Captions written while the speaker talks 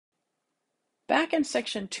Back in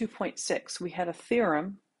section 2.6, we had a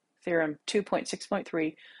theorem, theorem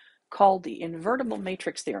 2.6.3, called the Invertible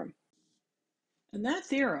Matrix Theorem. And that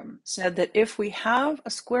theorem said that if we have a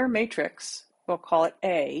square matrix, we'll call it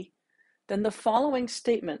A, then the following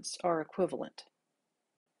statements are equivalent.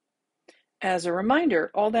 As a reminder,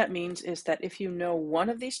 all that means is that if you know one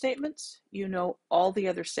of these statements, you know all the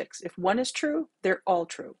other six. If one is true, they're all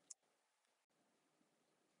true.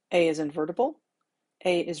 A is invertible.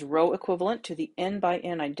 A is row equivalent to the n by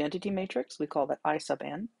n identity matrix. We call that I sub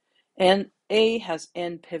n. And A has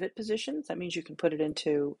n pivot positions. That means you can put it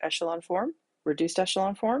into echelon form, reduced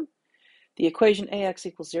echelon form. The equation AX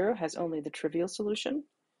equals 0 has only the trivial solution.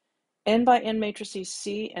 N by n matrices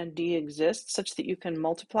C and D exist such that you can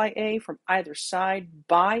multiply A from either side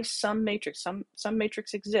by some matrix. Some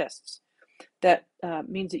matrix exists. That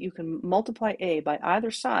means that you can multiply A by either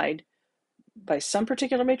side by some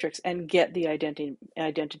particular matrix and get the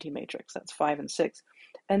identity matrix. That's 5 and 6.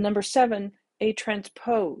 And number 7, A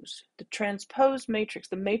transpose. The transpose matrix,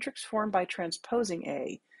 the matrix formed by transposing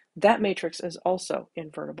A, that matrix is also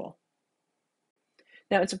invertible.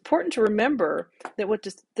 Now, it's important to remember that what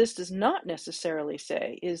this does not necessarily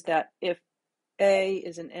say is that if A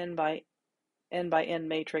is an n by n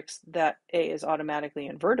matrix, that A is automatically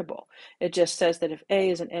invertible. It just says that if A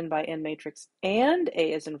is an n by n matrix and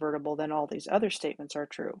A is invertible, then all these other statements are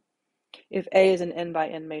true. If A is an n by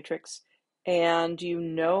n matrix and you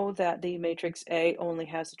know that the matrix A only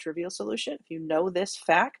has a trivial solution, if you know this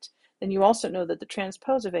fact, then you also know that the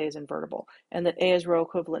transpose of A is invertible and that A is row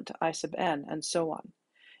equivalent to I sub n, and so on.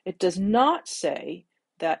 It does not say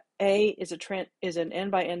that A is an n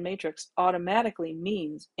by n matrix automatically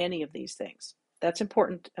means any of these things. That's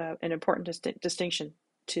important, an important distinction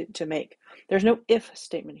to make. There's no if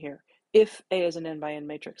statement here. If A is an n by n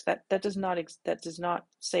matrix, that does not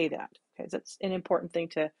say that. Okay, that's an important thing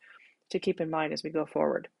to keep in mind as we go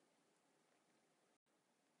forward.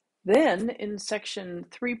 Then in section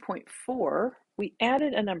 3.4, we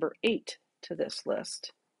added a number 8 to this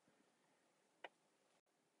list.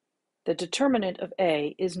 The determinant of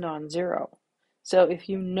A is non-zero. So if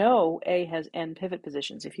you know A has n pivot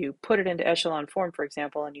positions, if you put it into echelon form, for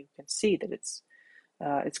example, and you can see that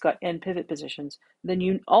it's got n pivot positions, then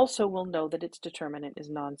you also will know that its determinant is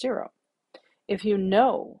non-zero. If you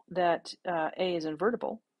know that A is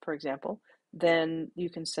invertible, for example, then you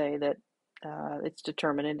can say that its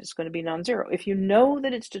determinant is going to be non-zero. If you know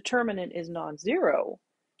that its determinant is non-zero,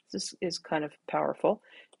 this is kind of powerful.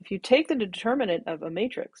 If you take the determinant of a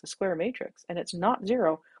matrix, a square matrix, and it's not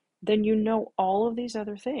zero, then you know all of these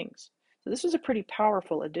other things. So this is a pretty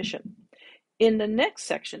powerful addition. In the next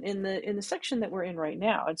section, in the section that we're in right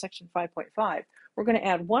now, in section 5.5, we're going to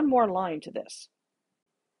add one more line to this.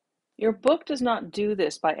 Your book does not do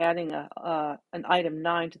this by adding an item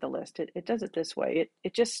 9 to the list. It does it this way.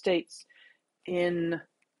 It just states in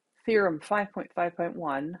Theorem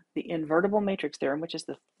 5.5.1, the invertible matrix theorem, which is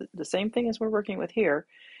the same thing as we're working with here,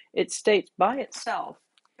 it states by itself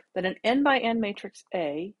that an n by n matrix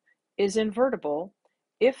A is invertible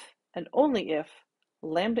if and only if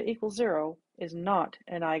lambda equals 0 is not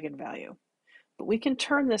an eigenvalue. But we can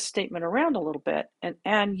turn this statement around a little bit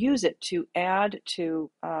and use it to add to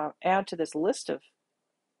this list of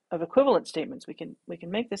equivalent statements. We can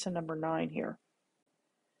make this a number 9 here.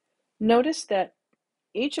 Notice that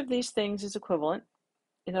each of these things is equivalent.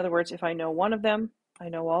 In other words, if I know one of them, I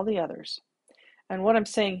know all the others. And what I'm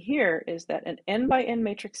saying here is that an n by n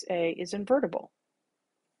matrix A is invertible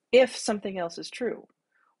if something else is true.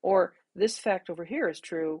 Or this fact over here is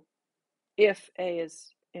true if A is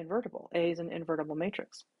invertible. A is an invertible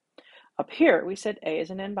matrix. Up here, we said A is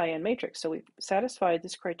an n by n matrix, so we've satisfied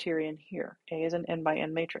this criterion here. A is an n by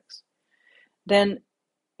n matrix. Then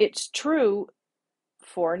it's true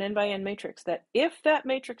for an n by n matrix that if that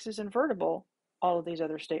matrix is invertible, all of these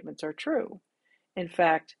other statements are true. In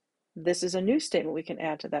fact, this is a new statement we can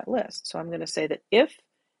add to that list. So I'm going to say that if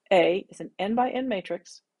A is an n by n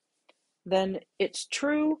matrix, then it's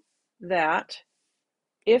true that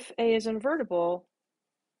if A is invertible,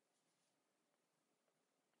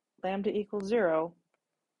 lambda equals 0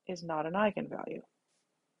 is not an eigenvalue.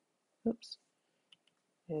 Oops.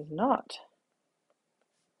 It is not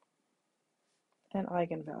an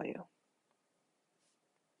eigenvalue.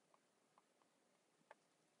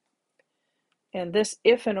 And this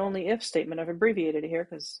if and only if statement, I've abbreviated it here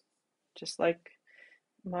because just like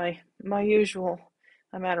my usual,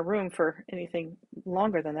 I'm out of room for anything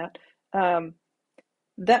longer than that.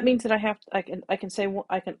 That means that I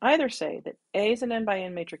can either say that A is an n by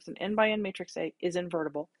n matrix and n by n matrix A is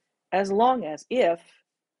invertible as long as if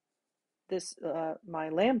this my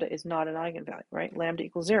lambda is not an eigenvalue, right? Lambda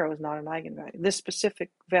equals 0 is not an eigenvalue, this specific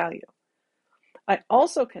value. I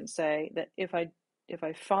also can say that if I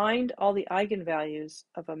find all the eigenvalues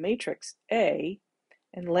of a matrix A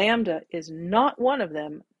and lambda is not one of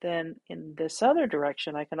them, then in this other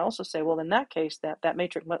direction, I can also say, well, in that case, that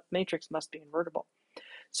matrix must be invertible.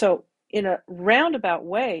 So in a roundabout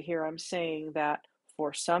way here, I'm saying that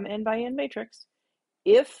for some n by n matrix,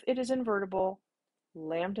 if it is invertible,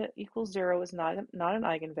 lambda equals 0 is not an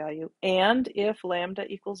eigenvalue, and if lambda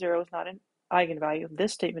equals 0 is not an eigenvalue,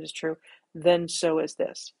 this statement is true, then so is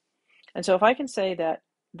this. And so if I can say that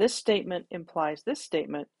this statement implies this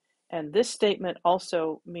statement, and this statement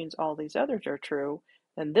also means all these others are true,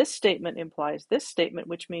 then this statement implies this statement,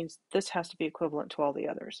 which means this has to be equivalent to all the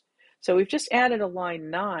others. So we've just added a line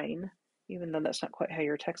 9, even though that's not quite how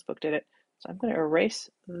your textbook did it. So I'm going to erase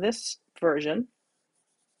this version.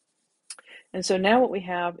 And so now what we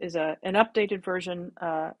have is an updated version,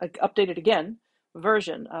 updated again,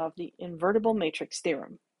 version of the invertible matrix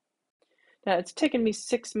theorem. Now it's taken me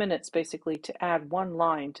 6 minutes basically to add one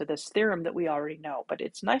line to this theorem that we already know, but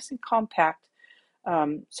it's nice and compact.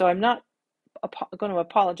 So I'm not going to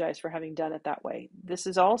apologize for having done it that way. This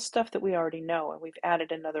is all stuff that we already know, and we've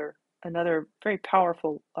added another very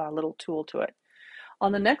powerful little tool to it.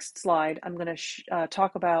 On the next slide, I'm going to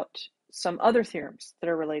talk about some other theorems that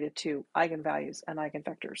are related to eigenvalues and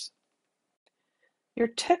eigenvectors. Your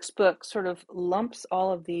textbook sort of lumps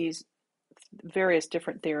all of these various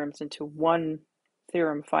different theorems into one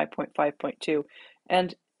theorem 5.5.2,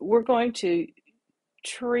 and we're going to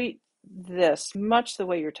treat this much the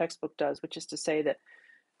way your textbook does, which is to say that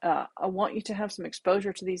I want you to have some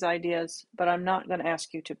exposure to these ideas, but I'm not going to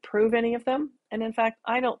ask you to prove any of them, and in fact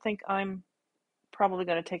I don't think I'm probably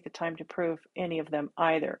going to take the time to prove any of them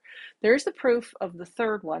either. There's the proof of the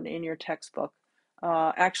third one in your textbook,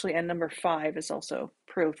 actually, and number 5 is also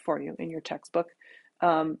proved for you in your textbook.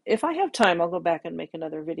 If I have time, I'll go back and make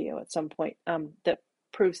another video at some point that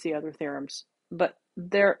proves the other theorems. But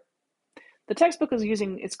the textbook is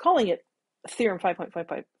it's calling it theorem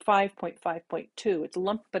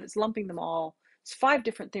 5.5.2. But it's lumping them all. It's 5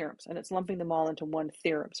 different theorems, and it's lumping them all into one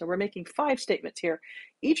theorem. So we're making 5 statements here,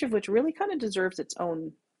 each of which really kind of deserves its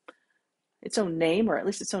own name, or at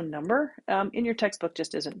least its own number. In your textbook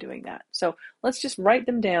just isn't doing that. So let's just write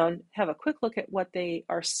them down, have a quick look at what they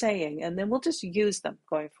are saying, and then we'll just use them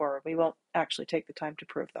going forward. We won't actually take the time to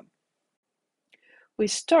prove them. We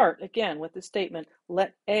start again with the statement,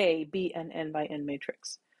 let A be an n by n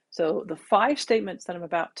matrix. So the 5 statements that I'm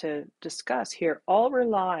about to discuss here all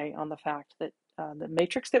rely on the fact that the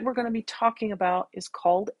matrix that we're going to be talking about is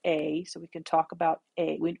called A, so we can talk about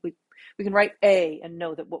A. We can write A and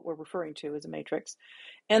know that what we're referring to is a matrix,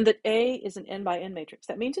 and that A is an n by n matrix.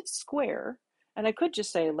 That means it's square, and I could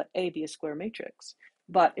just say let A be a square matrix.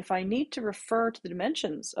 But if I need to refer to the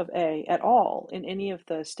dimensions of A at all in any of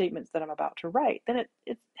the statements that I'm about to write, then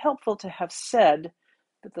it's helpful to have said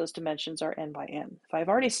that those dimensions are n by n. If I've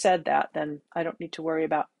already said that, then I don't need to worry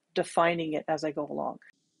about defining it as I go along.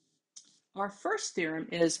 Our first theorem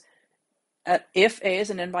is if A is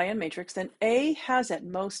an n by n matrix, then A has at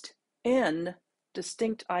most n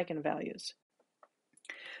distinct eigenvalues.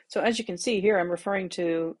 So as you can see here, I'm referring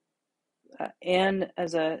to n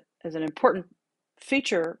as an important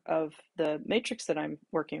feature of the matrix that I'm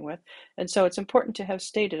working with, and so it's important to have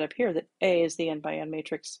stated up here that A is the n by n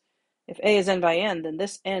matrix. If A is n by n, then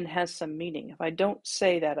this n has some meaning. If I don't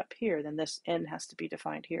say that up here, then this n has to be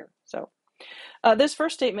defined here. So this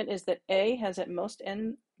first statement is that A has at most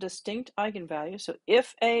n distinct eigenvalues. So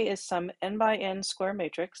if A is some n by n square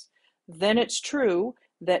matrix, then it's true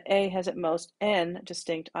that A has at most n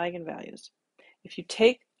distinct eigenvalues. If you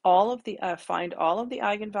take find all of the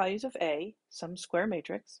eigenvalues of A, some square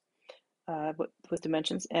matrix, with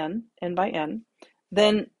dimensions n by n,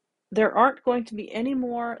 then there aren't going to be any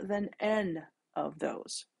more than n of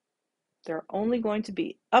those. There are only going to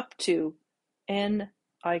be up to n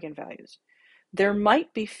eigenvalues. There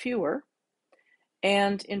might be fewer,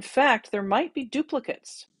 and in fact, there might be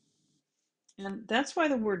duplicates. And that's why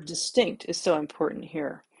the word distinct is so important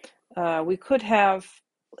here. We could have,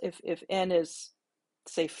 if n is,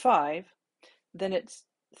 say, 5, then it's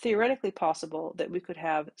theoretically possible that we could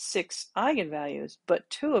have 6 eigenvalues, but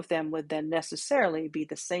 2 of them would then necessarily be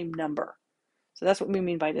the same number. So that's what we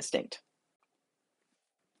mean by distinct.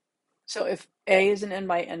 So if A is an n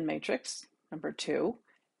by n matrix, number 2,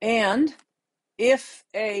 and if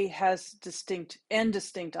A has n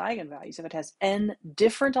distinct eigenvalues, if it has n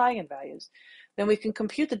different eigenvalues, then we can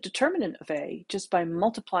compute the determinant of A just by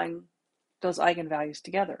multiplying those eigenvalues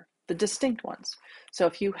together, the distinct ones. So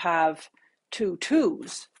if you have 2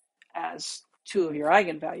 2s as two of your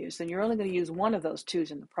eigenvalues, then you're only going to use one of those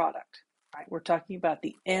twos in the product. Right? We're talking about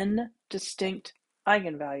the n distinct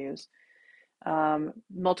eigenvalues.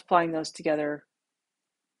 Multiplying those together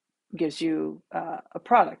gives you a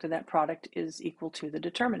product, and that product is equal to the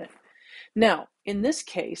determinant. Now, in this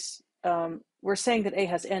case, we're saying that A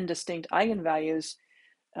has n distinct eigenvalues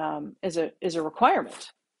is a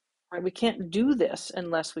requirement. Right? We can't do this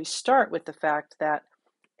unless we start with the fact that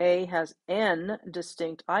A has n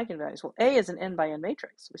distinct eigenvalues. Well, A is an n by n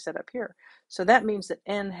matrix, we said up here. So that means that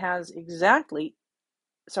A has exactly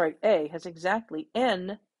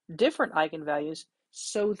n different eigenvalues,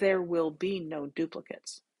 so there will be no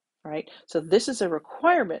duplicates, right? So this is a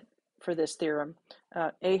requirement for this theorem.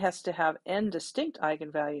 A has to have n distinct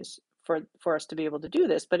eigenvalues for us to be able to do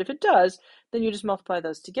this, but if it does, then you just multiply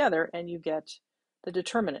those together and you get the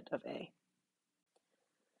determinant of A.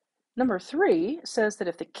 Number 3 says that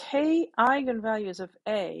if the k eigenvalues of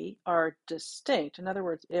A are distinct, in other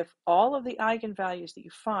words, if all of the eigenvalues that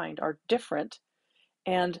you find are different,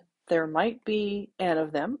 and there might be n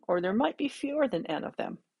of them, or there might be fewer than n of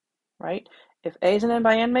them, right? If A is an n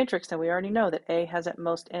by n matrix, then we already know that A has at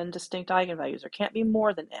most n distinct eigenvalues. There can't be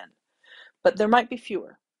more than n, but there might be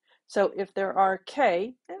fewer. So if there are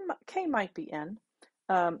k, and k might be n,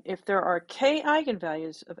 if there are k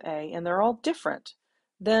eigenvalues of A and they're all different,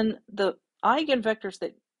 then the eigenvectors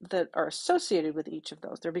that are associated with each of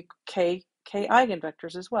those, there'll be k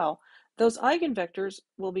eigenvectors as well, those eigenvectors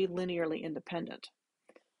will be linearly independent.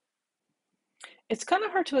 It's kind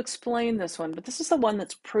of hard to explain this one, but this is the one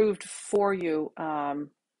that's proved for you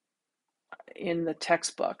in the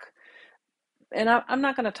textbook. And I'm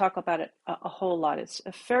not going to talk about it a whole lot. It's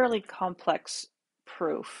a fairly complex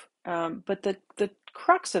proof, but the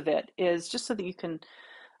crux of it is, just so that you can,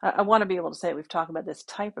 I want to be able to say we've talked about this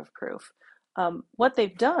type of proof. What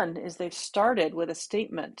they've done is they've started with a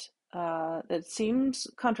statement that seems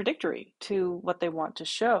contradictory to what they want to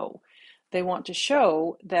show. They want to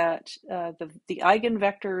show that the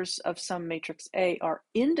eigenvectors of some matrix A are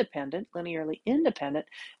independent, linearly independent,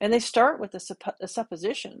 and they start with a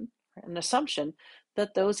supposition, an assumption,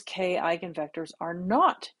 that those k eigenvectors are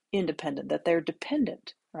not independent, that they're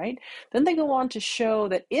dependent, right? Then they go on to show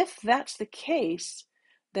that if that's the case,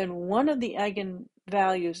 then one of the eigenvectors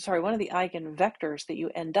that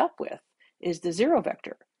you end up with is the zero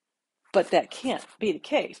vector. But that can't be the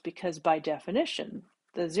case, because by definition,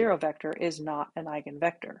 the zero vector is not an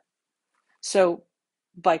eigenvector. So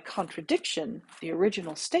by contradiction, the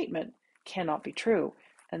original statement cannot be true,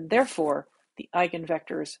 and therefore the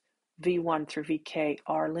eigenvectors v1 through vk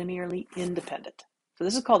are linearly independent. So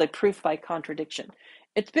this is called a proof by contradiction.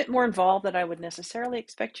 It's a bit more involved than I would necessarily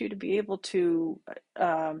expect you to be able to,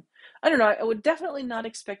 I don't know, I would definitely not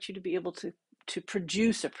expect you to be able to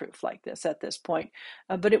produce a proof like this at this point,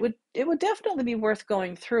 but it would definitely be worth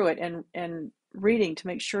going through it and reading to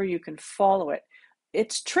make sure you can follow it.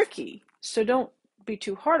 It's tricky, so don't be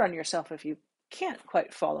too hard on yourself if you can't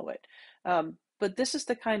quite follow it. But this is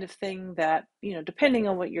the kind of thing that, depending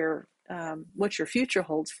on what your future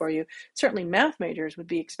holds for you, certainly math majors would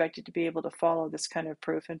be expected to be able to follow this kind of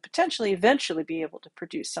proof and potentially eventually be able to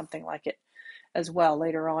produce something like it as well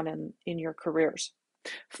later on in your careers.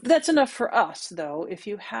 That's enough for us, though. If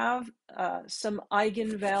you have some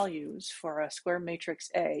eigenvalues for a square matrix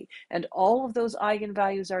A, and all of those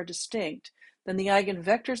eigenvalues are distinct, then the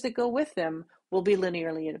eigenvectors that go with them will be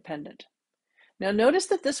linearly independent. Now notice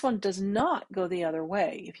that this one does not go the other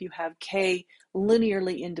way. If you have k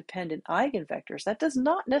linearly independent eigenvectors, that does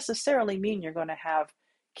not necessarily mean you're going to have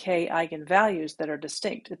k eigenvalues that are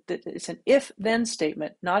distinct. It's an if-then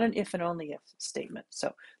statement, not an if and only if statement.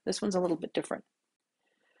 So this one's a little bit different.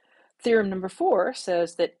 Theorem number 4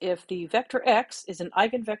 says that if the vector x is an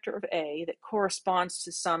eigenvector of A that corresponds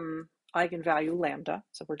to some eigenvalue lambda,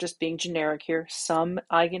 so we're just being generic here, some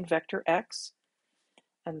eigenvector x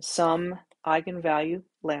and some eigenvalue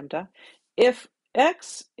lambda, if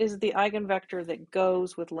x is the eigenvector that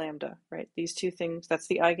goes with lambda, right, these two things, that's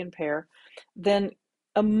the eigenpair, then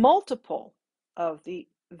a multiple of the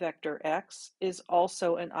vector x is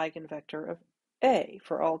also an eigenvector of A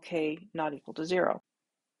for all k not equal to 0.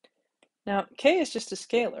 Now, k is just a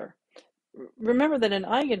scalar. Remember that an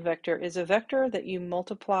eigenvector is a vector that you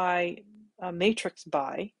multiply a matrix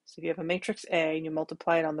by. So if you have a matrix A and you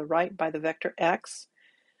multiply it on the right by the vector x,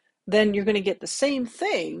 then you're going to get the same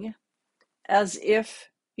thing as if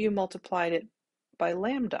you multiplied it by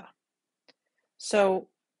lambda. So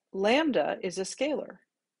lambda is a scalar,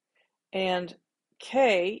 and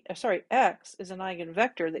x is an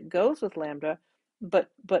eigenvector that goes with lambda,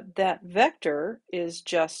 but that vector is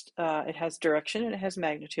just, it has direction and it has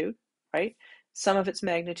magnitude, right? Some of its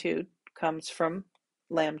magnitude comes from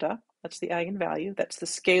lambda. That's the eigenvalue. That's the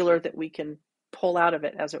scalar that we can pull out of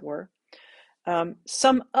it, as it were.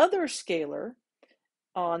 Some other scalar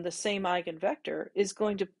on the same eigenvector is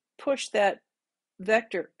going to push that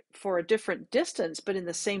vector for a different distance, but in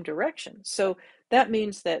the same direction. So that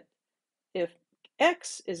means that if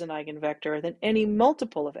x is an eigenvector, then any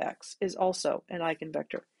multiple of x is also an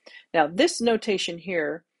eigenvector. Now, this notation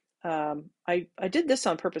here, I did this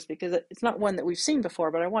on purpose because it's not one that we've seen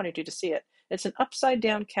before, but I wanted you to see it. It's an upside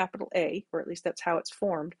down capital A, or at least that's how it's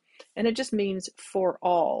formed, and it just means for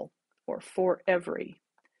all or for every.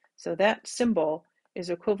 So that symbol is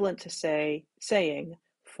equivalent to saying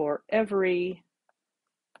for every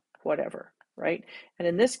whatever, right? And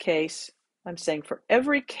in this case, I'm saying for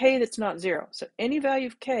every k that's not 0. So any value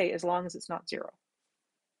of k as long as it's not 0.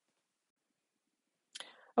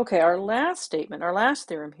 Okay, our last statement, our last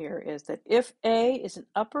theorem here is that if A is an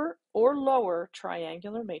upper or lower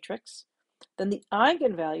triangular matrix, then the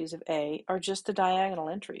eigenvalues of A are just the diagonal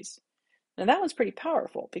entries. Now that one's pretty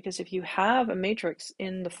powerful because if you have a matrix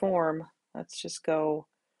in the form, let's just go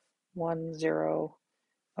 1, 0,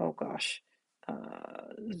 oh gosh,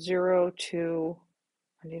 0, 2,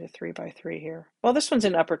 I need a 3 by 3 here. Well, this one's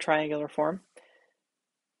in upper triangular form.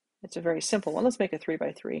 It's a very simple one. Let's make a 3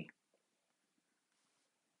 by 3.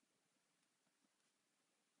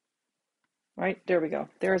 Right, there we go.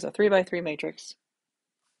 There's a 3 by 3 matrix.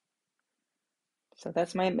 So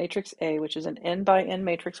that's my matrix A, which is an n by n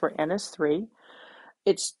matrix where n is 3.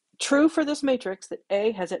 It's true for this matrix that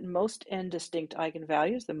A has at most n distinct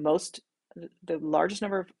eigenvalues. The largest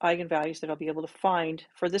number of eigenvalues that I'll be able to find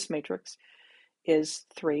for this matrix is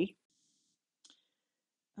 3.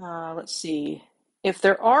 Let's see. If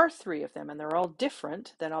there are 3 of them and they're all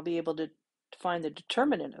different, then I'll be able to find the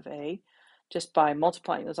determinant of A just by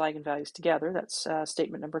multiplying those eigenvalues together. That's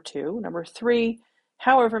statement number 2. Number 3,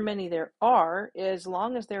 however many there are, as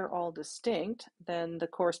long as they're all distinct, then the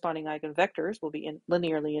corresponding eigenvectors will be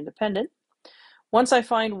linearly independent. Once I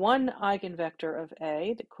find one eigenvector of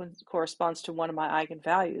A that corresponds to one of my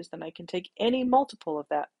eigenvalues, then I can take any multiple of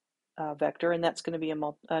that vector, and that's going to be an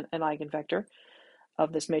eigenvector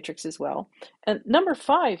of this matrix as well. And number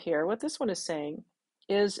 5 here, what this one is saying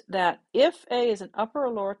is that if A is an upper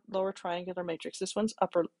or lower triangular matrix, this one's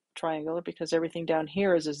upper triangular because everything down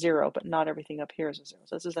here is a 0, but not everything up here is a 0.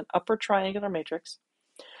 So this is an upper triangular matrix.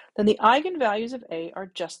 Then the eigenvalues of A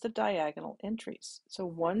are just the diagonal entries. So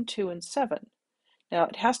 1, 2, and 7. Now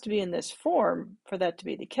it has to be in this form for that to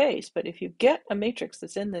be the case, but if you get a matrix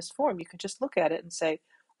that's in this form, you can just look at it and say,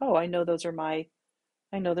 oh, I know those are my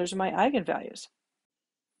eigenvalues.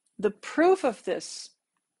 The proof of this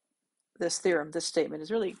theorem, this statement,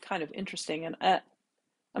 is really kind of interesting, and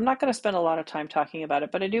I'm not going to spend a lot of time talking about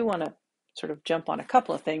it, but I do want to sort of jump on a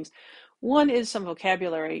couple of things. One is some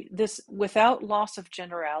vocabulary. This without loss of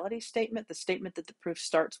generality statement, the statement that the proof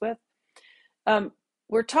starts with,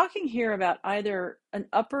 we're talking here about either an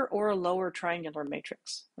upper or a lower triangular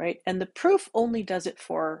matrix, right? And the proof only does it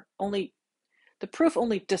the proof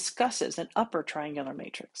only discusses an upper triangular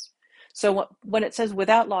matrix. So when it says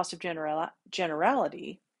without loss of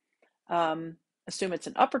generality, assume it's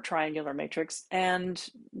an upper triangular matrix, and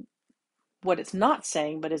what it's not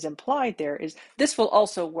saying but is implied there is this will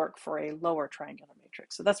also work for a lower triangular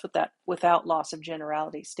matrix. So that's what that without loss of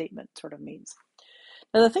generality statement sort of means.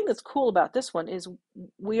 Now the thing that's cool about this one is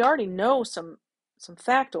we already know some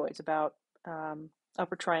factoids about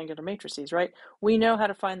upper triangular matrices, right? We know how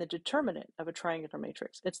to find the determinant of a triangular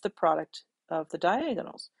matrix. It's the product of the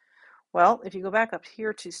diagonals. Well, if you go back up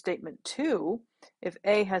here to statement 2, if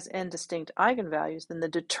A has n distinct eigenvalues, then the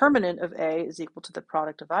determinant of A is equal to the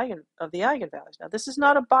product of the eigenvalues. Now, this is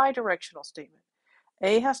not a bidirectional statement.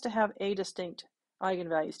 A has to have A distinct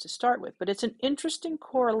eigenvalues to start with, but it's an interesting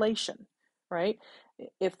correlation, right?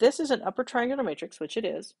 If this is an upper triangular matrix, which it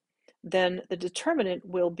is, then the determinant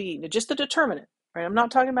will be, just the determinant, right? I'm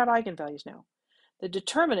not talking about eigenvalues now. The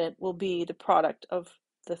determinant will be the product of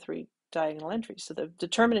the 3 diagonal entries. So the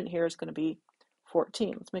determinant here is going to be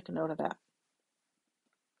 14. Let's make a note of that.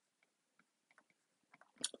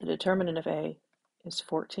 The determinant of A is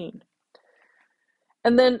 14.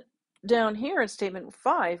 And then down here in statement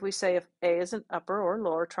 5, we say if A is an upper or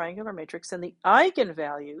lower triangular matrix, then the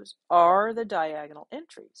eigenvalues are the diagonal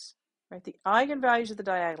entries, right? The eigenvalues are the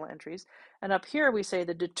diagonal entries. And up here we say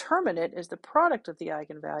the determinant is the product of the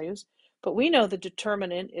eigenvalues, but we know the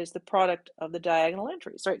determinant is the product of the diagonal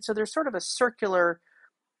entries, right? So there's sort of a circular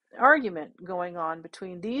argument going on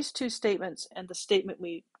between these two statements and the statement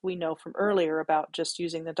we know from earlier about just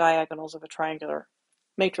using the diagonals of a triangular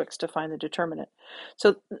matrix to find the determinant.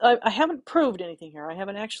 So I haven't proved anything here. I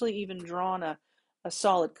haven't actually even drawn a a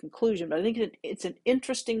solid conclusion, but I think it's an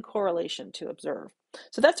interesting correlation to observe.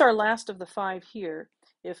 So that's our last of the 5 here.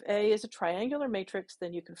 If A is a triangular matrix,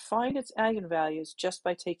 then you can find its eigenvalues just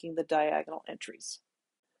by taking the diagonal entries.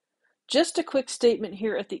 Just a quick statement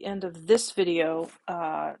here at the end of this video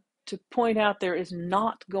to point out there is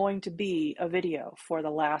not going to be a video for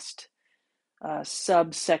the last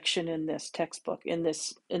subsection in this textbook, in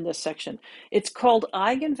this section. It's called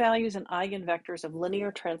Eigenvalues and Eigenvectors of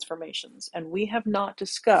Linear Transformations, and we have not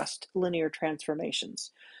discussed linear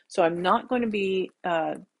transformations. So I'm not going to be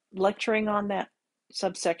lecturing on that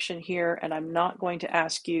subsection here, and I'm not going to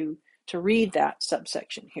ask you to read that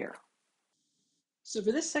subsection here. So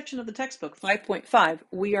for this section of the textbook, 5.5,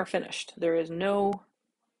 we are finished. There's no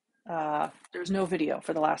video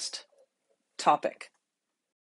for the last topic.